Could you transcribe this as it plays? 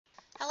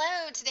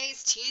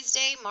today's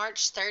Tuesday,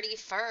 March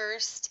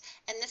 31st,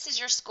 and this is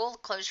your school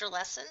closure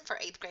lesson for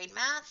 8th grade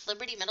math,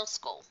 Liberty Middle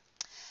School.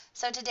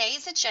 So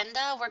today's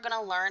agenda, we're going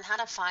to learn how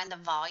to find the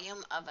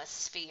volume of a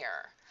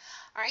sphere.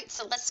 All right,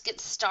 so let's get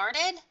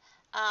started.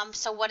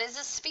 So what is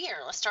a sphere?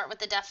 Let's start with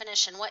the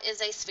definition. What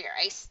is a sphere?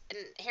 And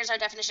here's our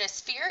definition. A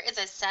sphere is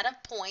a set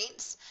of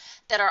points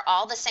that are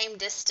all the same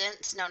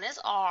distance, known as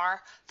r,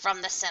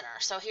 from the center.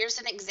 So here's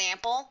an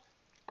example.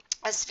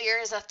 A sphere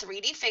is a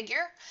 3D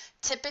figure.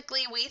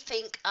 Typically, we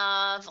think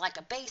of like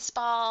a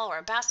baseball or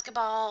a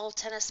basketball,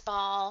 tennis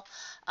ball,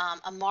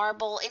 a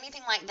marble,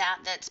 anything like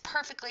that that's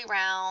perfectly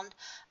round.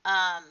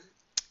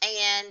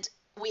 And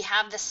we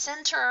have the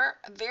center,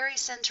 very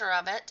center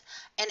of it,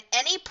 and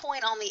any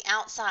point on the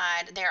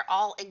outside, they're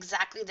all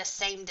exactly the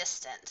same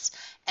distance,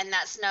 and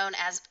that's known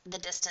as the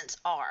distance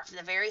r. From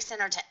the very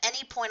center to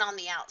any point on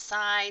the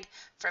outside,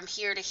 from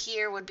here to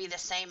here would be the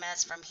same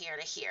as from here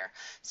to here.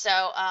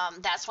 So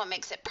that's what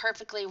makes it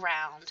perfectly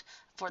round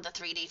for the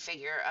 3D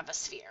figure of a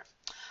sphere.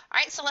 All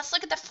right, so let's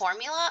look at the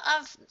formula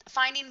of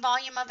finding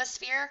volume of a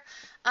sphere.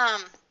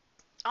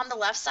 On the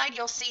left side,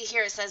 you'll see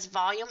here it says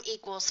volume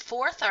equals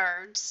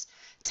 4/3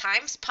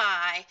 times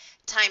pi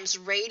times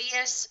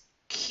radius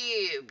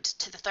cubed.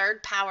 To the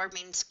third power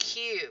means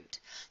cubed.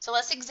 So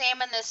let's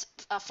examine this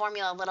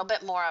formula a little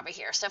bit more over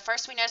here. So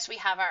first we notice we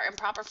have our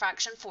improper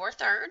fraction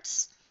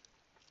 4/3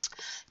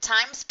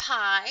 times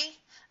pi.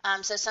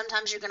 So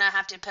sometimes you're going to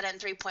have to put in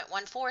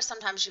 3.14.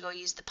 Sometimes you go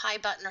use the pi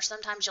button, or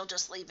sometimes you'll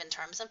just leave in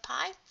terms of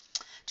pi,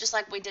 just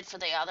like we did for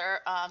the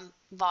other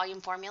volume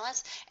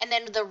formulas. And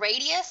then the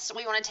radius,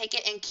 we want to take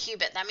it and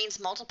cube it. That means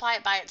multiply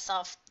it by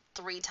itself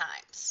 3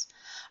 times.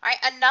 All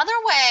right, another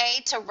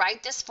way to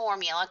write this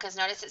formula, because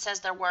notice it says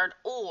the word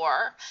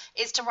or,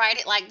 is to write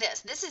it like this.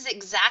 This is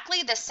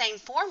exactly the same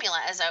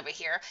formula as over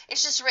here.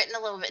 It's just written a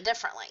little bit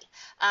differently.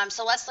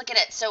 So let's look at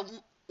it. So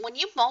when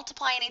you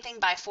multiply anything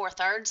by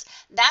 4/3,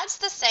 that's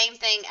the same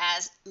thing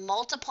as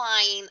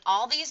multiplying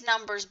all these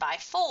numbers by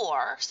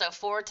 4, so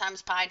 4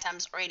 times pi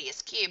times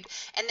radius cubed,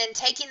 and then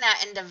taking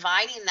that and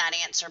dividing that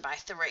answer by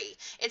 3.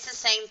 It's the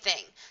same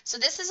thing. So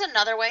this is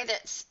another way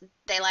that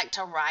they like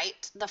to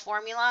write the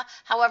formula.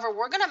 However,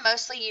 we're going to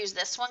mostly use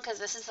this one because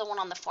this is the one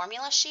on the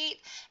formula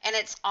sheet, and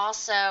it's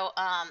also,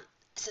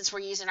 since we're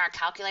using our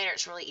calculator,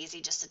 it's really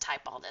easy just to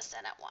type all this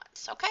in at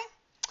once, okay?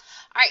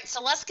 All right,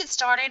 so let's get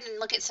started and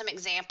look at some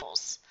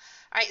examples.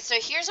 All right, so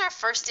here's our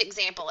first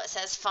example. It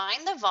says,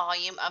 find the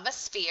volume of a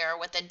sphere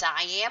with a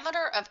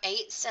diameter of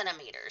 8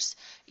 centimeters.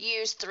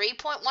 Use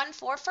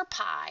 3.14 for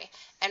pi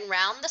and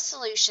round the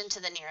solution to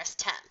the nearest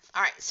tenth.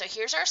 All right, so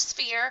here's our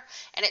sphere,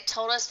 and it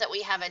told us that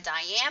we have a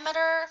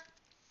diameter.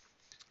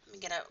 Let me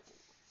get a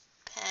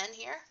pen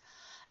here.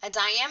 A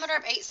diameter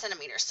of 8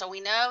 centimeters. So we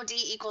know D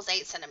equals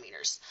 8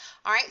 centimeters.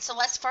 All right, so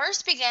let's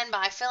first begin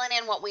by filling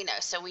in what we know.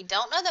 So we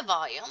don't know the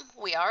volume.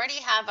 We already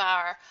have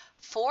our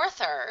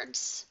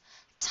 4/3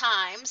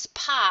 times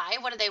pi.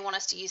 What do they want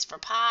us to use for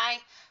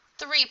pi?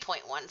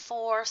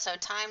 3.14, so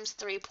times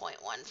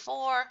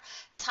 3.14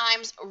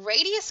 times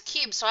radius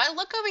cubed. So I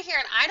look over here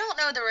and I don't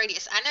know the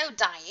radius. I know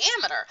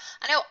diameter.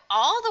 I know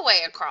all the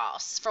way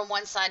across from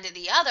one side to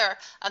the other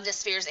of the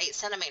sphere is 8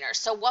 centimeters.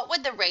 So what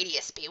would the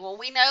radius be? Well,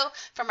 we know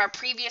from our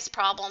previous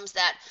problems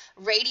that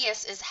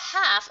radius is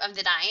half of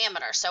the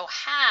diameter. So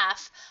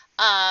half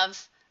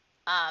of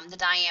the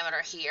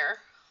diameter here,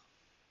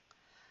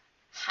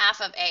 half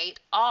of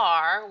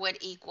 8r would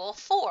equal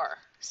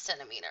 4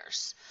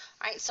 centimeters.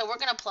 All right, so we're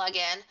going to plug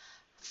in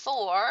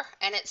 4,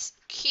 and it's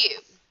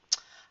cubed.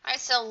 All right,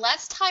 so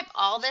let's type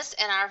all this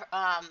in our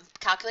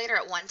calculator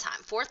at one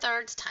time.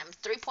 4/3 times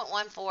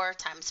 3.14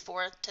 times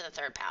 4 to the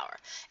third power,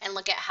 and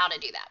look at how to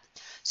do that.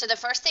 So the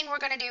first thing we're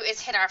going to do is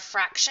hit our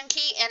fraction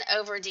key in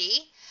over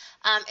D.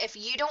 If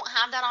you don't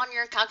have that on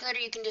your calculator,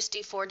 you can just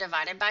do 4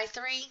 divided by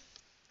 3.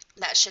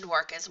 That should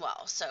work as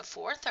well. So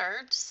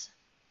 4/3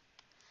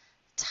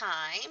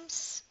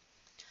 times,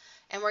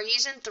 and we're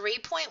using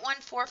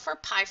 3.14 for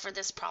pi for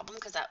this problem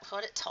because that's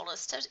what it told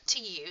us to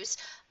use.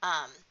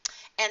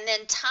 And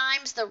then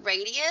times the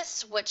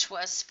radius, which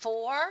was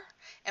 4,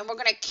 and we're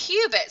going to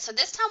cube it. So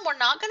this time we're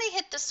not going to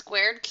hit the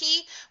squared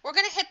key. We're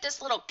going to hit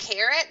this little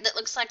caret that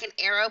looks like an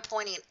arrow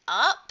pointing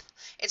up.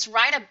 It's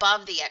right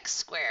above the x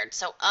squared.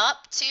 So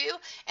up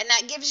 2, and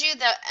that gives you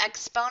the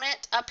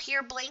exponent up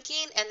here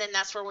blinking, and then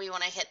that's where we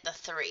want to hit the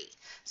 3.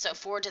 So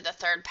 4 to the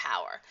third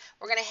power.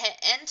 We're going to hit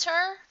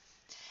enter,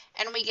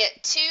 and we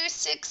get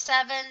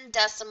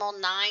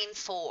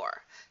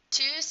 267.94.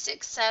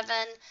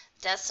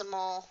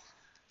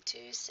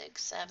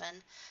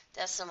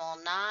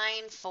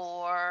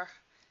 267.94,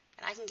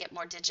 and I can get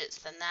more digits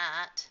than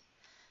that.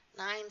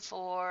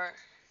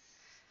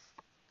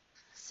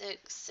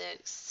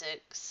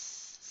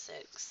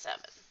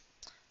 946667.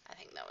 I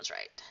think that was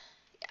right.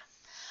 Yeah.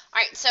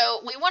 All right,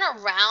 so we want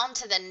to round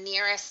to the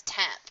nearest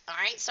tenth. All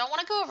right, so I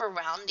want to go over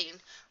rounding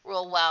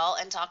real well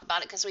and talk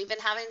about it because we've been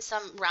having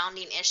some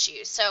rounding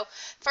issues. So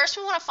first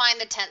we want to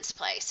find the tenths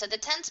place. So the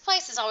tenths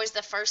place is always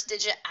the first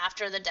digit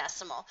after the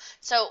decimal.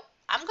 So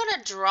I'm going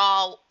to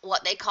draw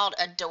what they called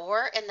a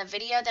door. In the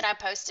video that I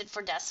posted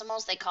for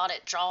decimals, they called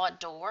it draw a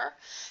door.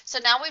 So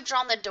now we've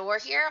drawn the door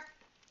here,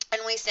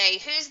 and we say,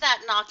 who's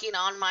that knocking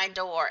on my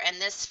door? And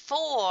this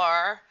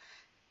 4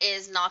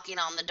 is knocking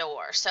on the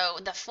door. So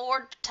the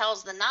 4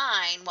 tells the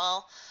 9,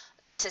 well,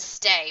 to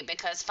stay,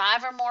 because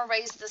 5 or more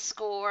raise the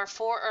score,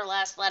 4 or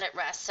less let it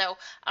rest. So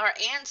our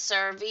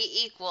answer, V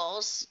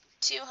equals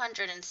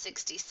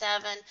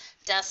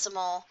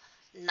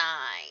 267.9.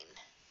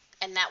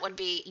 And that would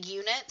be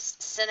units,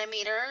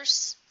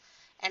 centimeters,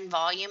 and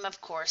volume,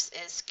 of course,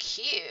 is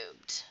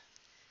cubed.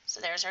 So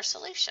there's our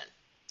solution.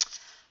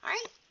 All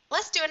right,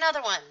 let's do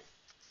another one.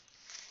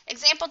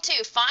 Example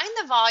 2, find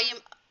the volume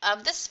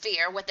of the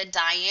sphere with a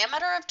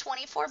diameter of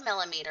 24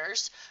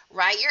 millimeters.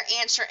 Write your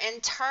answer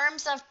in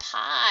terms of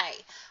pi.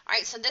 All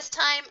right, so this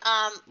time,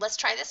 let's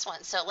try this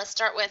one. So let's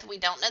start with, we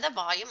don't know the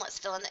volume. Let's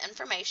fill in the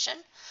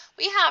information.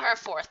 We have our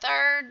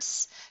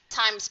 4/3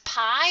 times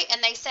pi,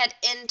 and they said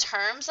in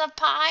terms of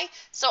pi.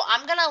 So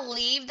I'm going to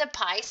leave the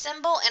pi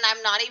symbol, and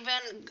I'm not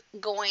even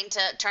going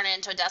to turn it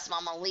into a decimal.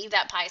 I'm going to leave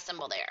that pi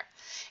symbol there.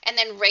 And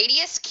then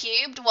radius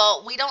cubed,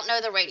 well, we don't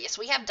know the radius.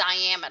 We have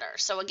diameter.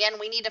 So again,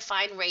 we need to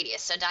find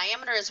radius. So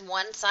diameter is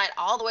one side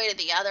all the way to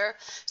the other.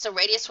 So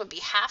radius would be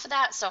half of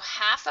that. So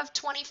half of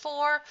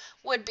 24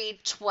 would be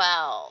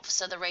 12.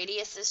 So the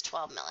radius is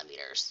 12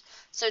 millimeters.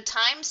 So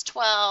times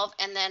 12,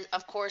 and then,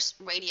 of course,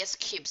 radius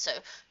cubed. So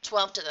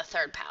 12 to the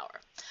 3rd power.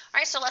 All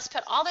right, so let's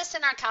put all this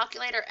in our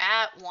calculator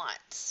at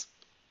once.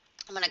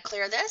 I'm going to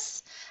clear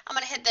this. I'm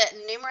going to hit the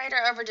numerator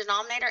over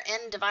denominator,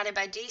 n divided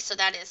by d. So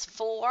that is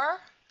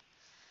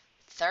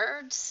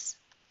 4/3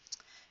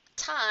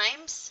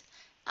 times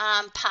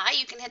pi,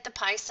 you can hit the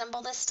pi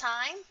symbol this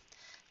time,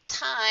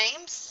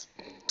 times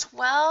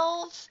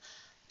 12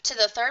 to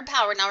the 3rd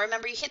power. Now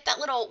remember, you hit that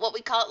little, what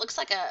we call, it looks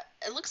like a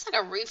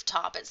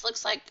rooftop. It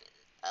looks like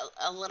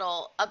a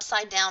little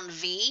upside down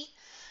V.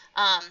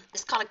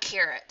 It's called a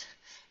caret,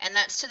 and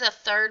that's to the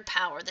 3rd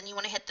power. Then you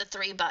want to hit the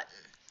 3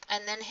 button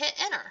and then hit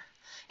enter.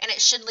 And it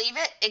should leave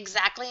it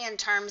exactly in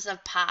terms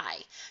of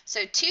pi.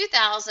 So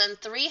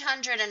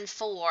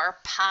 2,304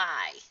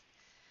 pi.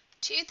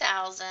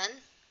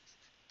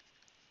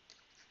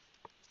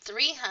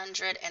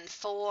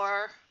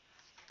 2,304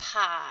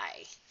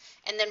 pi.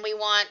 And then we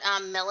want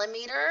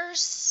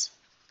millimeters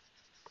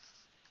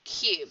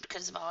cubed,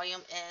 because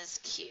volume is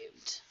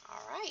cubed.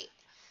 All right.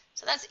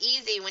 So that's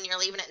easy when you're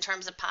leaving it in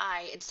terms of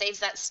pi. It saves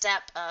that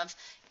step of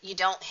you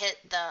don't hit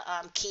the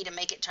key to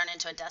make it turn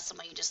into a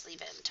decimal. You just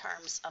leave it in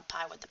terms of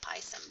pi with the pi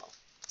symbol.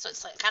 So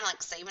it's like, kind of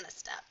like saving a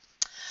step.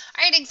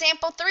 All right,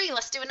 example 3.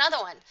 Let's do another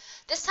one.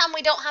 This time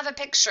we don't have a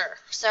picture.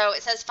 So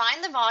it says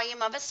find the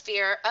volume of a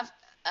sphere of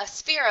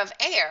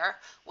air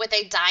with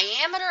a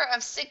diameter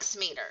of 6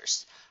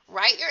 meters.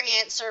 Write your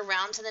answer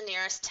round to the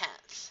nearest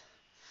tenth.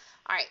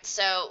 All right,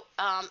 so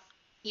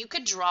you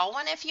could draw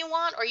one if you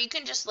want, or you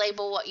can just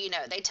label what you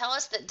know. They tell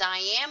us that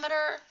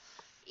diameter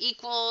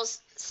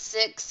equals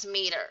 6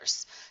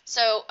 meters.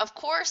 So, of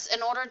course,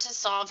 in order to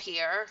solve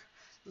here,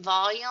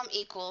 volume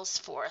equals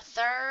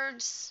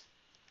 4/3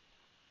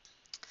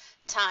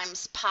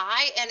 times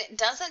pi, and it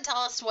doesn't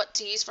tell us what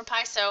to use for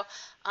pi, so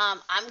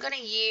I'm going to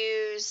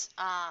use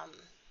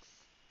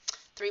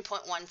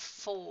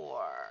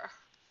 3.14.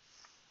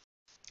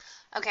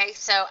 Okay,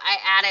 so I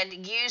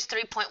added use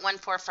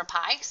 3.14 for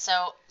pi.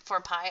 So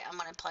for pi, I'm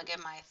going to plug in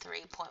my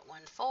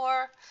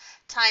 3.14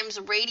 times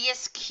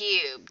radius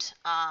cubed.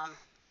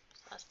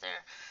 That's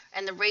there.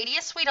 And the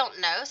radius we don't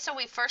know, so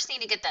we first need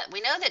to get that.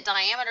 We know that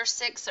diameter is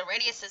 6, so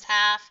radius is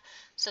half,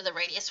 so the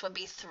radius would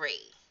be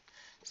 3.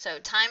 So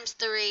times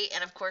 3,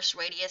 and of course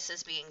radius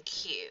is being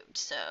cubed,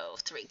 so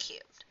 3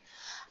 cubed.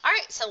 All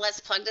right, so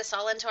let's plug this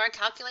all into our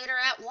calculator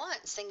at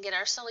once and get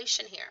our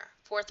solution here.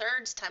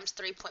 4/3 times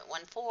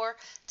 3.14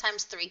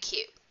 times 3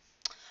 cubed.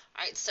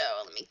 All right,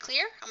 so let me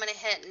clear. I'm going to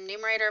hit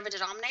numerator over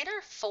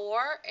denominator,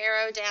 4,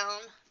 arrow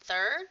down,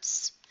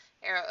 thirds,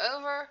 arrow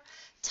over,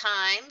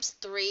 times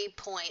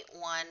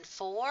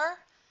 3.14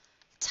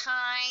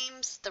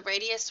 times, the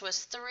radius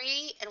was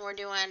 3, and we're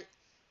doing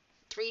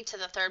 3 to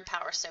the 3rd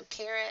power, so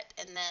caret,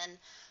 and then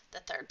the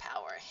 3rd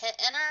power. Hit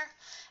enter.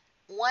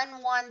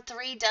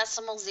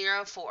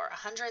 113.04,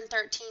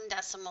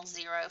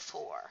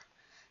 113.04.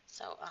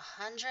 So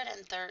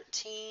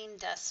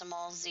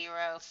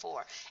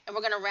 113.04. And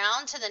we're going to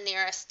round to the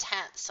nearest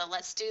tenth. So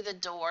let's do the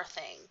door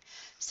thing.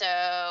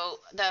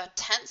 So the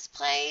tenth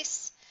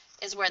place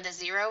is where the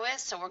 0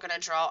 is. So we're going to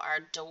draw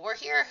our door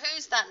here.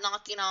 Who's that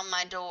knocking on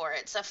my door?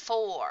 It's a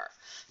 4.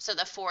 So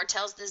the 4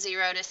 tells the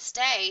 0 to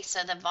stay.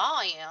 So the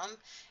volume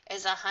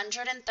is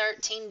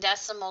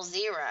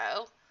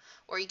 113.0.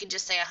 Or you could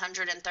just say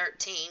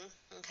 113,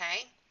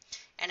 okay?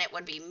 And it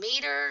would be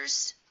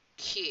meters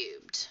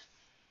cubed,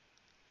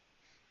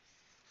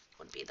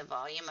 would be the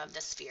volume of the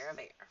sphere of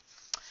air.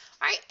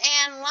 All right,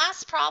 and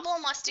last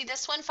problem, let's do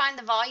this one. Find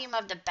the volume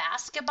of the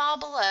basketball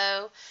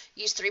below.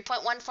 Use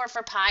 3.14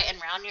 for pi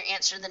and round your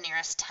answer to the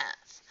nearest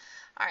tenth.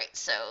 All right,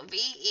 so V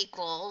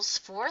equals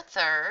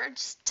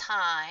 4/3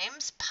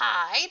 times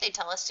pi. They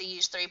tell us to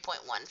use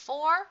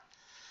 3.14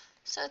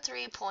 So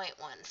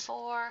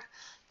 3.14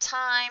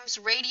 times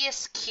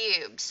radius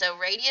cubed. So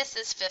radius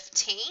is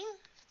 15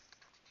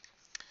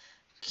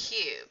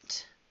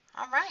 cubed.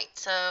 All right,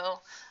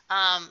 so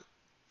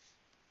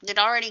it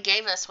already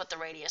gave us what the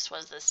radius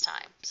was this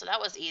time. So that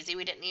was easy.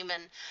 We didn't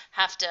even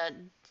have to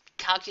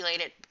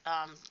calculate it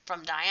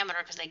from diameter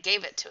because they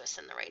gave it to us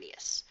in the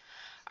radius.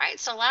 All right,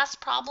 so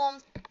last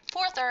problem,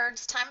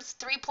 4/3 times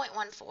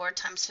 3.14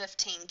 times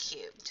 15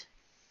 cubed.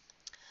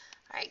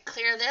 All right,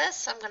 clear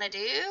this. I'm going to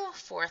do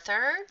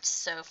 4/3,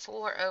 so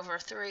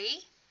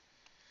 4/3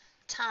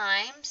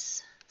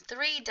 times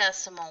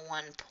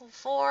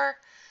 3.14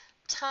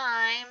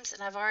 times,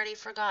 and I've already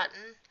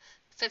forgotten,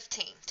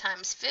 15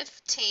 times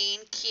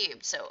 15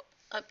 cubed, so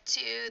up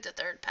to the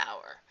third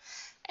power.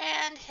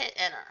 And hit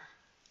enter.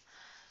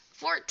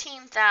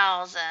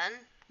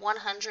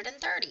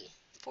 14,130.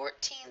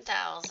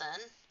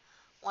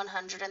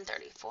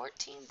 14,130.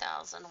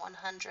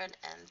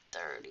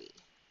 14,130.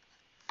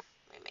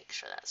 Let me make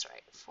sure that's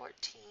right.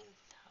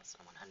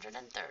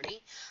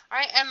 14,130. All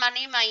right, and I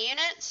need my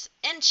units,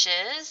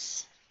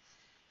 inches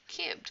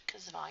cubed,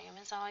 because volume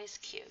is always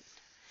cubed.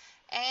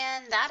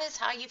 And that is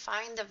how you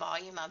find the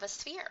volume of a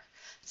sphere.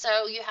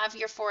 So you have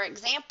your 4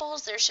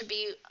 examples. There should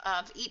be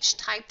of each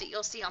type that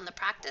you'll see on the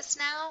practice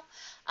now.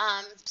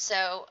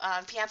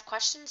 If you have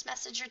questions,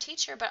 message your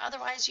teacher. But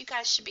otherwise, you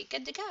guys should be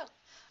good to go.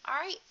 All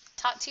right,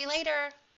 talk to you later.